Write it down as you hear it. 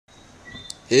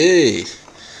Hey,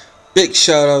 big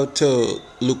shout out to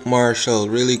Luke Marshall.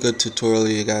 Really good tutorial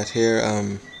you got here.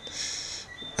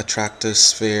 Attractor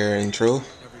sphere intro.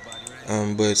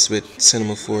 But it's with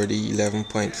Cinema 4D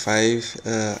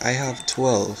 11.5. I have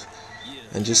 12,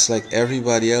 and just like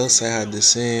everybody else, I had the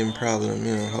same problem.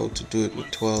 How to do it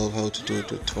with 12, how to do it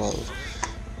with 12.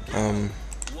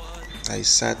 I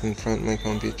sat in front of my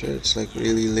computer. It's like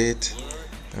really late.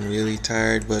 I'm really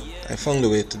tired, but I found a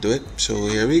way to do it. So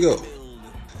here we go.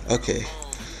 Okay,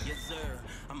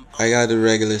 I got the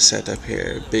regular setup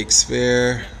here: big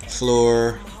sphere,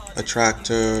 floor,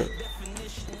 attractor,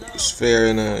 sphere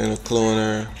in a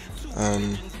cloner,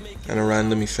 and a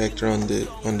random effector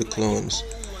on the clones.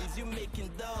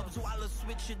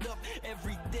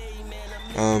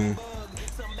 Um,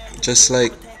 just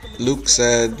like Luke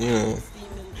said,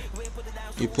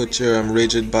 you put your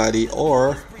rigid body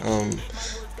or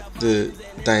the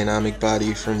dynamic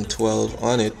body from 12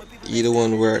 on it. Either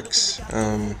one works.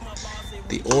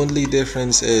 The only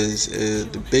difference is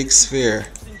the big sphere.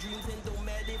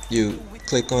 You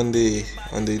click on the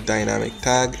dynamic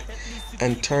tag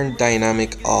and turn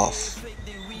dynamic off.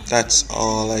 That's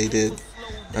all I did.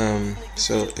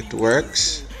 So it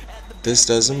works. This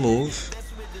doesn't move.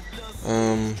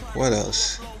 What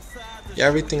else? Yeah,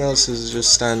 everything else is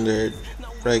just standard,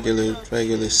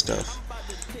 regular stuff.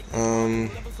 Let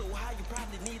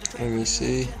me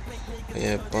see.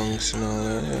 Yeah, bunks and all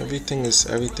that. Everything is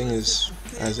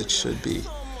as it should be.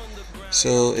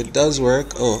 So it does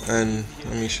work. Oh, and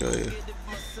let me show you.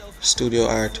 Studio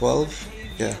R12.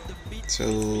 Yeah. So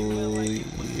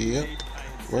yep,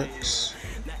 works.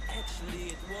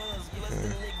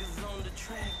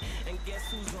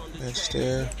 That's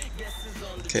there.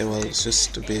 Okay, well, it's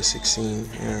just the basic scene.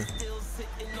 Yeah.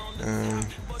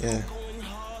 Yeah.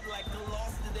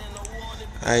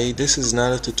 This is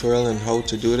not a tutorial on how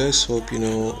to do this. Hope you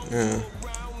know.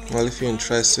 Well, if you're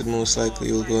interested, most likely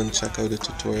you'll go and check out the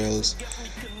tutorials.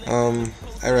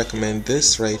 I recommend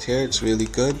this right here. It's really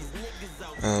good.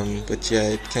 But yeah,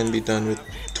 it can be done with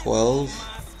 12.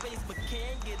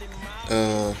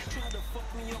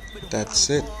 That's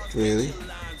it, really.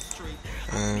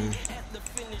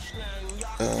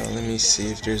 Let me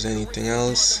see if there's anything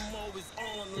else.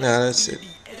 Nah, that's it.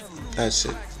 That's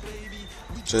it.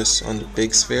 Just on the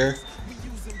big sphere,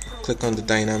 click on the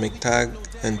dynamic tag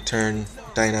and turn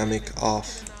dynamic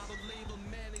off.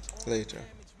 Later.